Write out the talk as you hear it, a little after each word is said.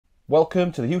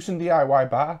Welcome to the Huson DIY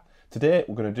bar. Today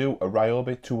we're going to do a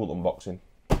Ryobi tool unboxing.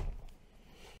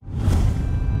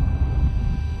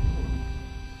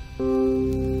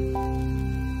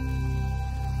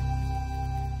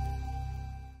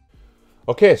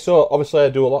 Okay, so obviously I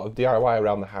do a lot of DIY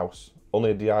around the house.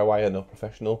 Only a DIYer, no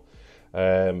professional.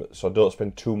 So I don't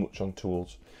spend too much on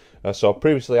tools. So I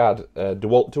previously had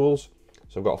Dewalt tools.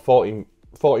 So I've got a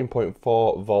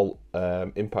 14.4 volt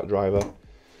impact driver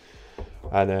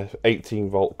and a 18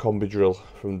 volt Combi drill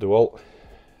from Dewalt.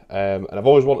 And I've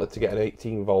always wanted to get an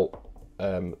 18 volt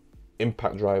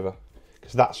impact driver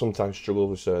because that sometimes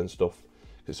struggles with certain stuff.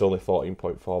 It's only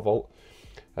 14.4 volt.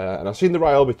 And I've seen the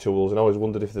Ryobi tools and I always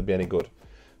wondered if they'd be any good.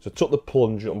 So I took the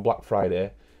plunge on Black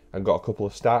Friday and got a couple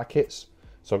of starter kits.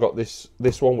 So I got this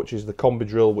one, which is the Combi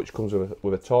drill, which comes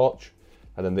with a torch,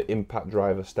 and then the impact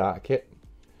driver starter kit.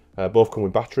 Both come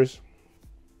with batteries.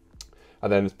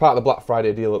 And then as part of the Black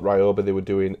Friday deal at Ryobi, they were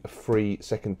doing a free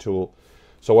second tool.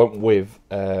 So I went with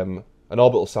an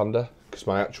orbital sander, because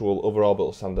my actual other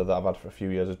orbital sander that I've had for a few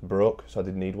years is broke, so I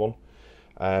didn't need one.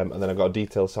 And then I got a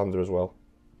detail sander as well,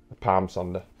 a palm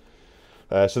sander.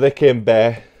 So they came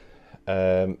bare.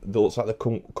 They looks like they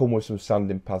come with some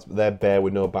sanding pads, but they're bare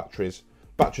with no batteries.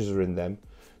 Batteries are in them.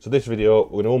 So this video,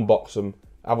 we're going to unbox them,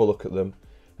 have a look at them,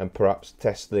 and perhaps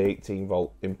test the 18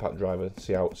 volt impact driver,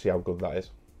 see how good that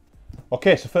is.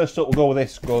 Okay, so first up we'll go with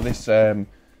this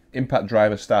impact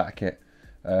driver starter kit.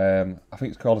 I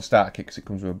think it's called a starter kit because it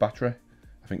comes with a battery.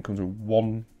 I think it comes with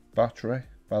one battery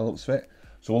by the looks of it.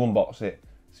 So we'll unbox it,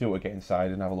 see what we get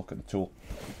inside, and have a look at the tool.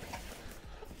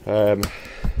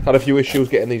 Had a few issues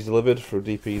getting these delivered through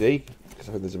DPD because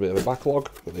I think there's a bit of a backlog,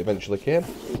 but they eventually came.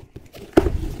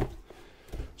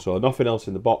 So nothing else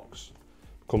in the box.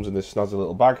 Comes in this snazzy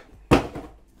little bag.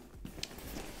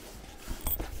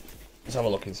 Let's have a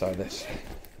look inside this.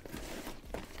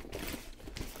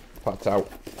 Packed out.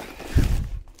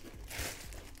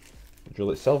 The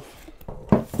drill itself.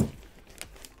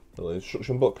 Little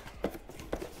instruction book.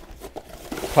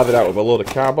 Padded out with a load of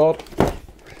cardboard.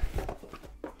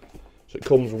 So it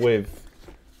comes with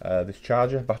this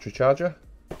charger, battery charger,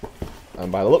 and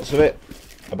by the looks of it,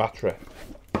 a battery.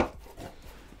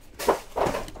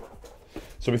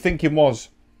 So my thinking was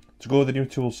to go with the new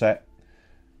tool set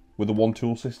with the one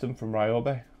tool system from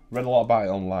Ryobi. Read a lot about it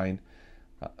online.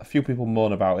 A few people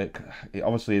moan about it. It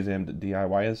obviously is aimed at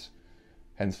DIYers,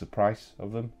 hence the price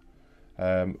of them.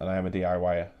 And I am a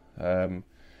DIYer. But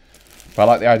I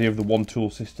like the idea of the one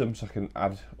tool system, so I can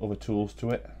add other tools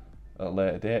to it at a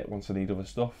later date once I need other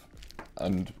stuff,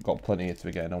 and got plenty here to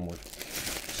be getting on with.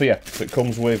 So yeah, so it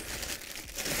comes with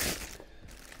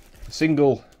a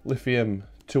single lithium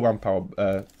 2 amp hour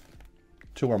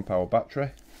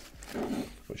battery,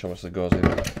 which obviously goes in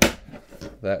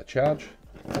there to charge,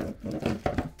 and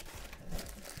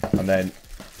then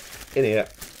in here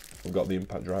we've got the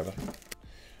impact driver.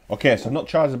 Okay, so I've not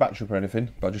charged the battery for anything,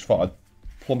 but I just thought I'd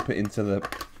plump it into the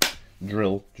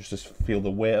drill just to feel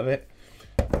the weight of it.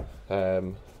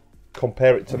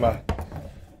 Compare it to my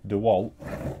Dewalt,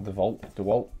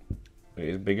 Dewalt. It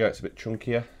is bigger, it's a bit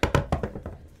chunkier.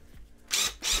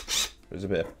 There's a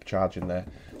bit of charge in there.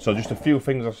 So just a few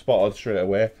things I've spotted straight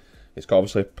away. It's got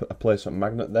obviously a placement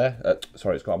magnet there. It's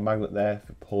got a magnet there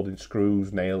for holding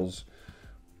screws, nails,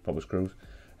 probably screws.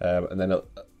 And then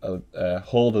a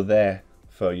holder there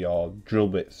for your drill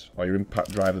bits or your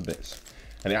impact driver bits.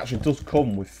 And it actually does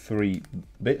come with 3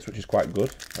 bits, which is quite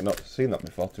good. I've not seen that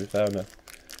before, to be fair.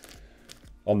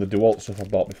 On the Dewalt stuff I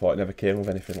bought before, it never came with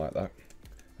anything like that.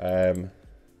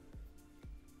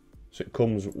 So it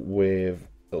comes with,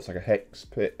 it looks like a hex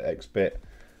bit, a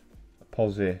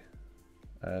posi,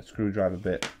 screwdriver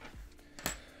bit,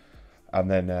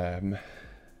 and then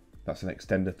that's an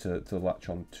extender to latch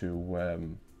on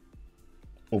to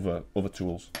other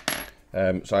tools.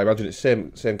 So I imagine it's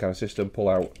the same kind of system. Pull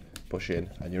out, push in,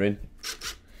 and you're in.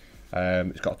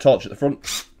 It's got a torch at the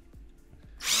front,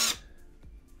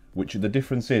 which the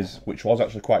difference is, which was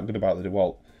actually quite good about the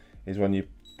Dewalt, is when you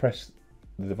press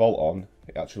the Dewalt on,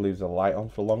 it actually leaves the light on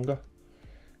for longer.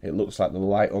 It looks like the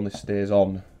light only stays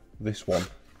on this one,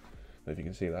 if you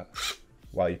can see that,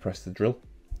 while you press the drill.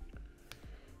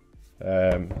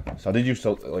 So I did used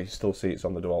to, like, still see it's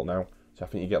on the Dewalt now, so I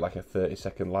think you get like a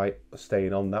 30-second light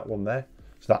staying on that one there.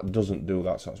 So that doesn't do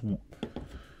that, so that's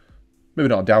maybe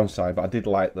not a downside, but I did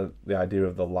like the idea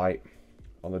of the light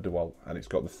on the Dewalt, and it's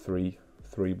got the three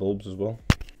bulbs as well.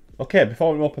 Okay,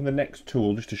 before we open the next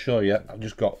tool, just to show you, I've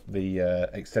just got the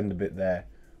extender bit there,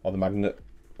 or the magnet,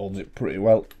 holds it pretty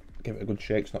well. Give it a good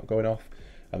shake, it's not going off.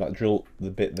 And that drill, the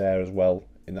bit there as well,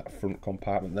 in that front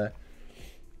compartment there.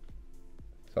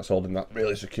 So that's holding that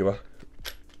really secure.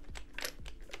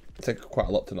 take quite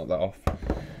a lot to knock that off.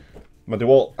 My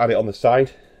Dewalt had it on the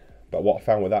side, but what I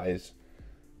found with that is,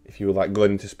 if you were like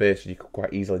going into space, you could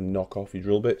quite easily knock off your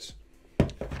drill bits.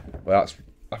 But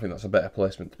I think that's a better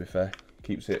placement, to be fair.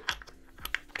 Keeps it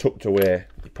tucked away.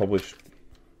 You probably,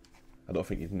 I don't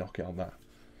think you'd knock it on that.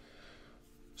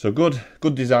 So good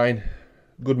design,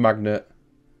 good magnet.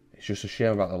 It's just a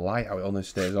shame about the light, how it only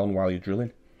stays on while you're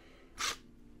drilling.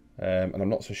 And I'm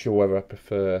not so sure whether I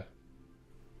prefer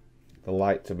the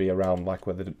light to be around like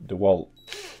where the Dewalt,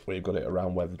 where you've got it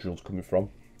around where the drill's coming from.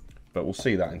 But we'll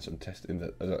see that in some testing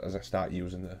as I start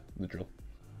using the drill.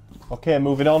 Okay,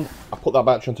 moving on. I put that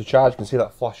battery onto charge. You can see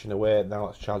that flashing away. Now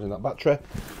it's charging that battery.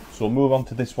 So we'll move on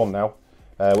to this one now,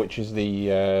 which is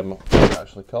the, what's it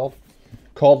actually called?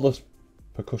 Cordless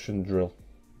percussion drill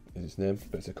is its name,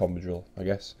 but it's a combi drill, I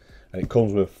guess. And it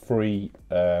comes with a free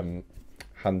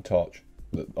hand torch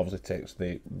that obviously takes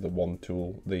the one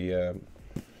tool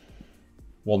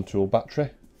battery.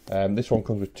 This one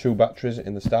comes with 2 batteries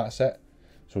in the starter set.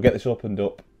 So we'll get this opened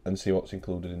up and see what's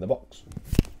included in the box.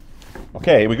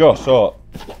 Okay, here we go. So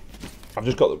I've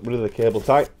just got rid of the cable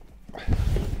tie.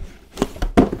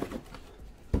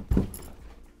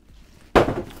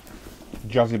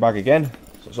 Jazzy bag again.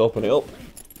 So let's open it up.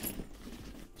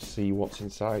 See what's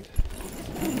inside.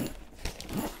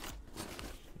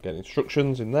 Get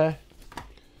instructions in there.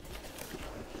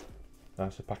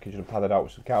 Nicely packaged and padded out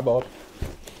with some cardboard.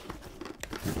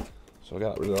 So I'll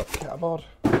get rid of that cardboard.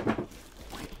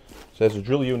 So there's the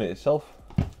drill unit itself.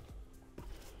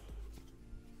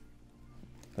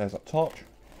 There's that torch.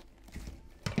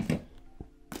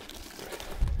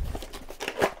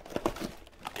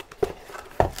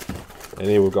 And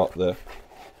here we've got the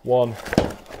 1,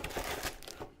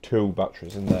 2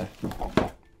 batteries in there.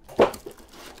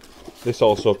 This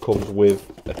also comes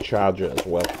with a charger as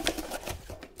well.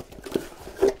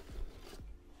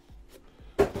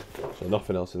 So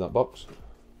nothing else in that box.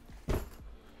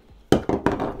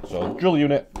 So drill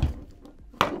unit,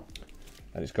 and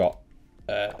it's got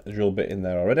a drill bit in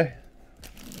there already.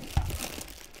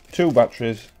 2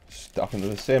 batteries, I think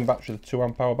they're the same battery, the 2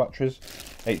 amp hour batteries,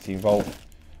 18 volt,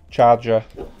 charger,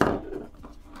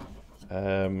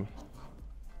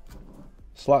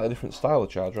 slightly different style of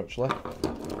charger actually.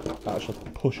 That actually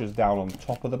pushes down on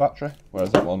top of the battery,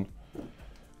 whereas that one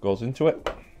goes into it.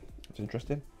 It's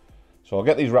interesting. So I'll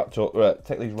get these wrapped up,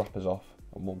 take these wrappers off,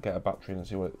 and we'll get a battery in and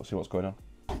see what's going on.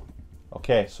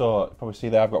 Okay, so you probably see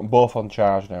there I've got them both on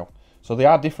charge now. So they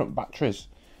are different batteries.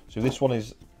 So this one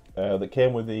is that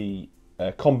came with the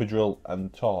combi drill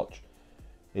and torch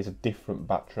is a different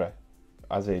battery,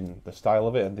 as in the style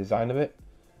of it and design of it.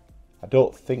 I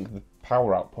don't think the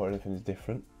power output or anything is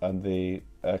different, and the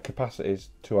capacity is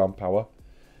 2 amp hour.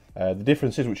 The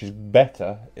difference is, which is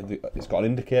better, it's got an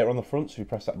indicator on the front, so if you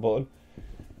press that button,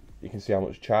 you can see how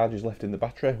much charge is left in the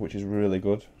battery, which is really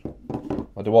good.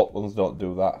 My Dewalt ones don't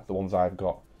do that, the ones I've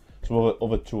got. Some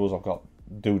other tools I've got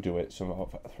do it, some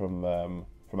from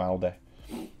Aldi.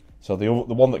 So the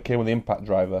one that came with the impact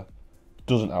driver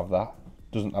doesn't have that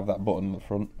button on the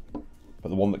front, but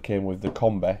the one that came with the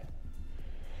Combi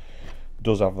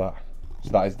does have that. So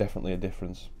that is definitely a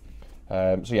difference.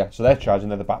 So yeah, so they're charging,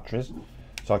 they're the batteries.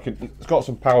 So it's got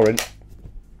some power in. So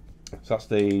that's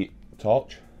the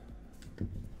torch.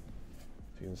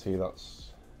 You can see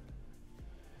that's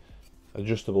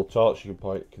adjustable torch. You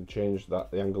can change the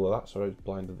angle of that. Sorry, it's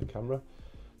blinded the camera.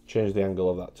 Change the angle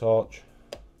of that torch.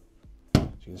 So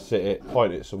you can sit it,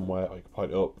 point it somewhere, or you can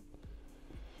point it up,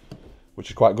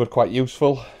 which is quite good, quite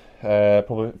useful.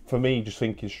 Probably for me, just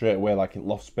thinking straight away, like in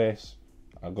loft space,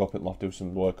 I'll go up in loft, do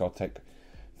some work, or take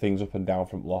things up and down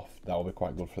from loft. That will be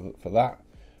quite good for that.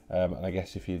 And I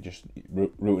guess if you're just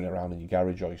rooting around in your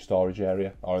garage or your storage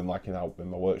area, or in my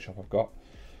workshop I've got.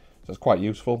 So it's quite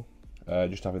useful,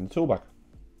 just having the tool bag.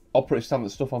 All pretty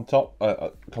standard stuff on top,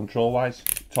 control wise,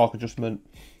 torque adjustment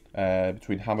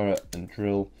between hammer and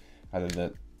drill, and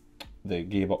then the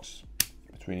gearbox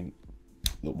between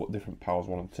the different powers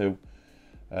 1 and 2.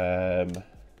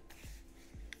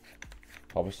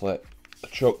 Obviously a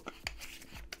chuck,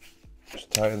 just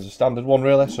tightens a standard one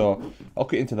really. So I'll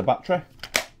get into the battery.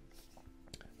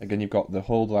 Again, you've got the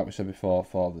holder, like we said before,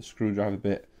 for the screwdriver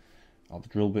bit, or the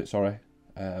drill bit, sorry.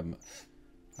 And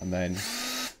then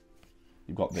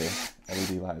you've got the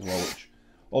LED light as well, which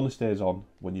only stays on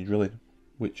when you're drilling,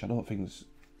 which I don't think is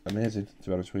amazing, to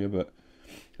be honest with you, but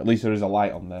at least there is a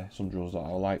light on there. Some drills don't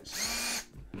have lights.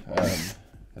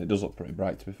 And it does look pretty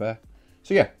bright, to be fair.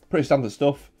 So yeah, pretty standard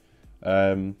stuff.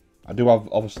 I do have,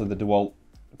 obviously, the Dewalt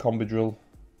combi drill,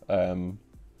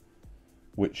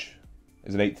 which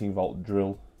is an 18 volt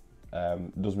drill.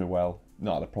 Does me well,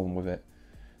 not had a problem with it.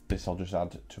 this I'll just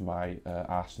add to my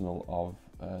arsenal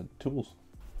of tools.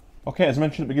 Okay, as I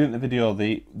mentioned at the beginning of the video,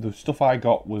 the stuff I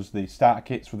got was the starter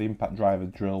kits for the impact driver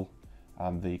drill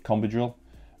and the combi drill.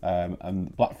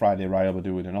 And Black Friday Ryobi are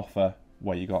doing an offer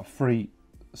where you got a free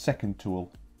second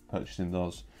tool purchasing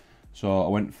those. So I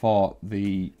went for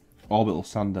the Orbital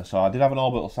sander. So I did have an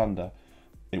Orbital sander.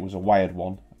 It was a wired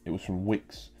one. It was from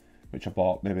Wix, which I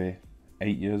bought maybe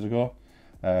 8 years ago.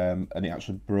 And it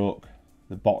actually broke.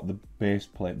 The base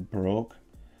plate broke.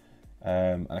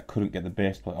 And I couldn't get the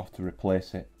base plate off to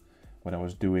replace it when I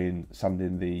was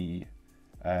sanding the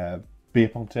beer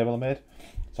pong table I made.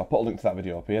 So I'll put a link to that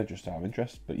video up here just out of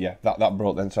interest. But yeah, that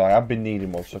broke then, so I have been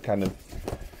needing one, so kind of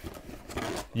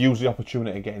use the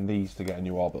opportunity of getting these to get a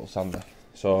new Orbital sander.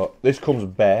 So this comes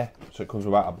bare, so it comes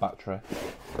without a battery.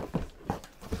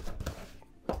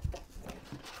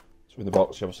 So in the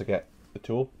box you obviously get the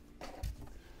tool,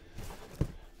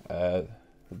 the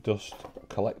dust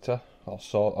collector or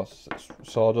sawdust.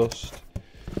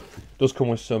 It does come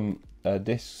with some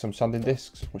discs, some sanding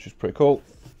discs, which is pretty cool,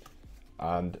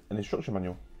 and an instruction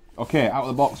manual. Okay, out of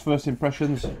the box, first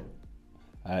impressions.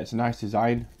 It's a nice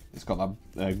design. It's got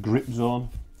that grip zone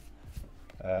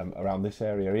around this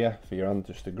area here for your hand,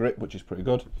 just a grip, which is pretty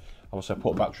good. Obviously I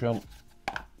put a battery on.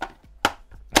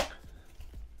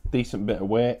 Decent bit of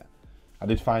weight. I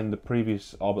did find the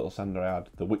previous Orbital sander I had,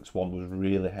 the Wix one, was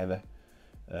really heavy,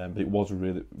 but it was a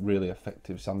really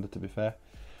effective sander, to be fair.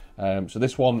 So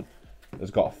this one has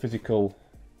got a physical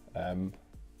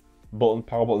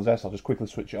power buttons there, so I'll just quickly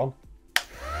switch it on.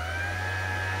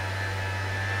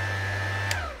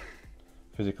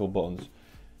 Physical buttons.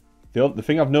 The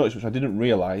thing I've noticed, which I didn't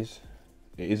realise,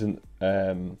 it isn't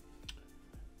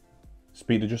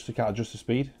speed adjuster, can't adjust the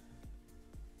speed.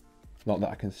 Not that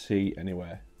I can see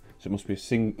anywhere. So it must be a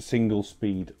single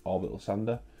speed Orbital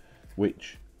sander,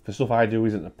 which for stuff I do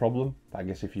isn't a problem. But I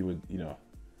guess if you were,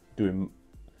 doing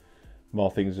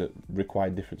more things that require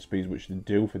different speeds, which they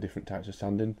do for different types of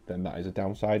sanding, then that is a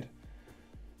downside.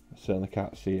 I certainly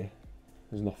can't see it.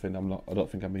 There's nothing. I don't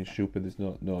think I'm being stupid. There's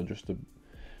no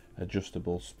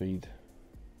adjustable speed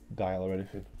dial or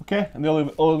anything. Okay, and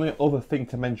the only other thing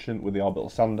to mention with the Orbital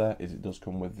sander is it does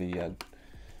come with the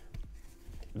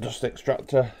dust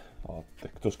extractor, or the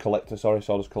dust collector, sorry,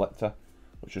 sawdust collector,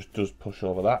 which just does push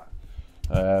over that.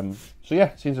 So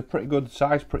yeah, seems a pretty good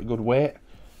size, pretty good weight.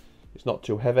 It's not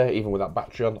too heavy, even with that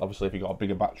battery on. Obviously, if you've got a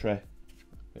bigger battery,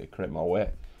 it'll create more weight,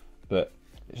 but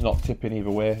it's not tipping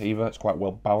either way either. It's quite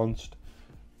well balanced.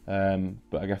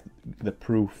 But I guess the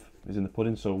proof is in the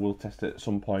pudding, so we'll test it at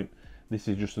some point. This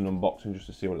is just an unboxing, just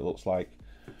to see what it looks like.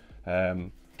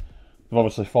 I've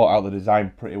obviously thought out the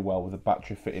design pretty well with the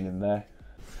battery fitting in there.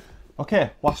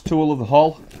 Okay, last tool of the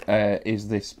haul is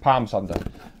this palm sander.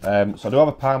 So I do have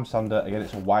a palm sander. Again,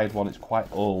 it's a wired one. It's quite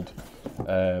old,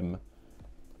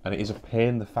 and it is a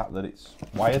pain, the fact that it's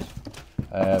wired.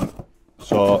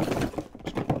 So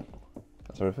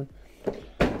that's everything.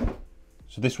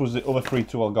 So this was the other free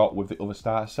tool I got with the other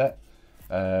starter set,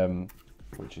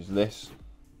 which is this.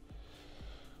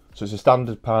 So it's a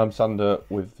standard palm sander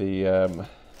with the,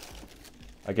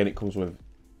 again it comes with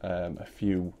a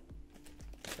few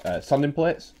sanding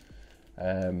plates,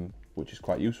 which is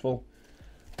quite useful.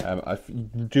 I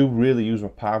do really use my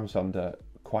palm sander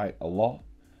quite a lot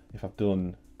if I've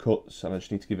done cuts and I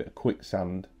just need to give it a quick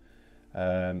sand.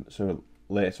 So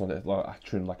latest one, I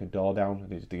trimmed like a door down, I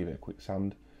needed to give it a quick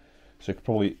sand. So you could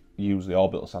probably use the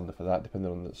Orbital sander for that,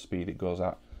 depending on the speed it goes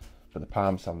at. But the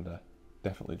palm sander,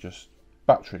 definitely just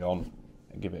battery on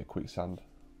and give it a quick sand.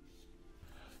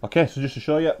 Okay, so just to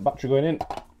show you, battery going in.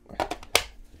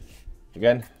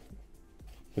 Again,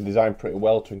 been designed pretty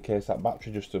well to encase that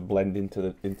battery just to blend into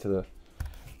the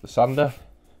sander.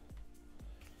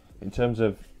 In terms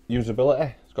of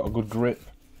usability, it's got a good grip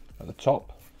at the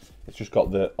top. It's just got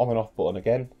the on and off button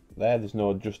again. There's no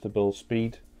adjustable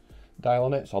speed dial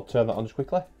on it, so I'll turn that on just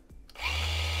quickly.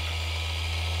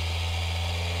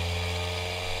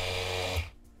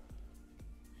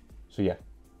 So yeah,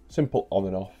 simple on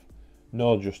and off,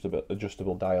 no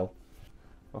adjustable dial.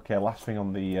 Okay, last thing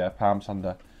on the palm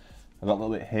sander, I got a little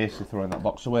bit hasty throwing that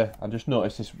box away. I just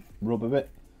noticed this rubber bit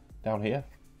down here.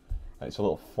 It's a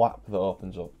little flap that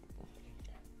opens up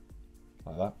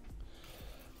like that,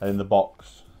 and in the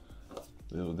box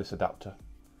there's this adapter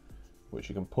which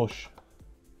you can push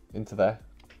into there,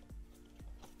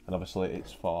 and obviously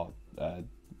it's for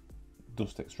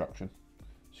dust extraction,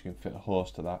 so you can fit a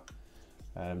hose to that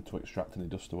to extract any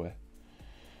dust away.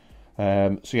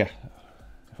 So yeah,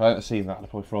 if I hadn't seen that, I'd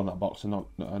probably thrown that box and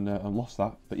lost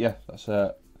that. But yeah, that's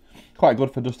quite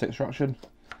good for dust extraction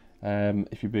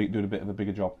if you're doing a bit of a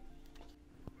bigger job.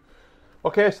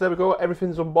 Okay, so there we go,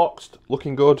 everything's unboxed,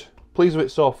 looking good. Pleased with it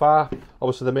so far.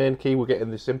 Obviously the main key, we're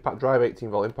getting this impact driver,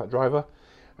 18-volt impact driver.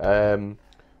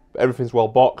 Everything's well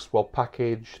boxed, well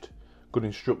packaged, good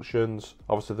instructions.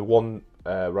 Obviously the one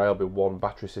Ryobi one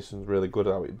battery system is really good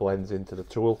at how it blends into the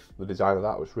tool. The design of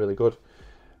that was really good.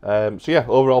 So yeah,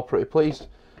 overall pretty pleased.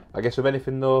 I guess with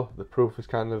anything though, the proof is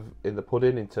kind of in the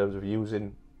pudding in terms of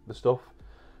using the stuff.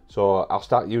 So I'll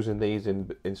start using these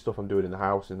in stuff I'm doing in the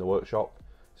house, in the workshop.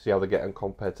 See how they get on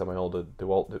compared to my older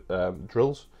Dewalt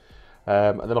drills.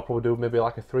 And then I'll probably do maybe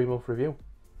like a 3-month review.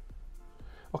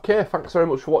 Okay, thanks very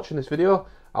much for watching this video.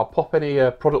 I'll pop any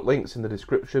product links in the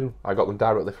description. I got them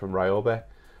directly from Ryobi.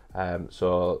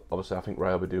 So obviously I think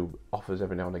Ryobi do offers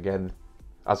every now and again.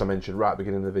 As I mentioned right at the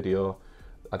beginning of the video,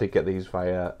 I did get these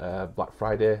via Black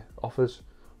Friday offers,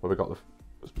 where we got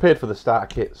paid for the starter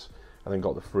kits and then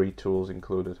got the free tools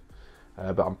included.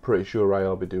 But I'm pretty sure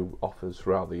Ryobi do offers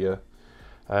throughout the year.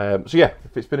 So yeah,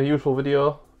 if it's been a useful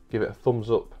video, give it a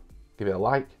thumbs up, give it a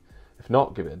like. If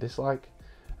not, give it a dislike.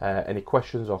 Any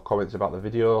questions or comments about the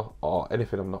video or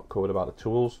anything I'm not covered about the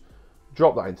tools,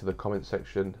 drop that into the comment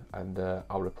section and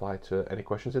I'll reply to any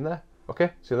questions in there.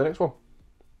 Okay, see you in the next one.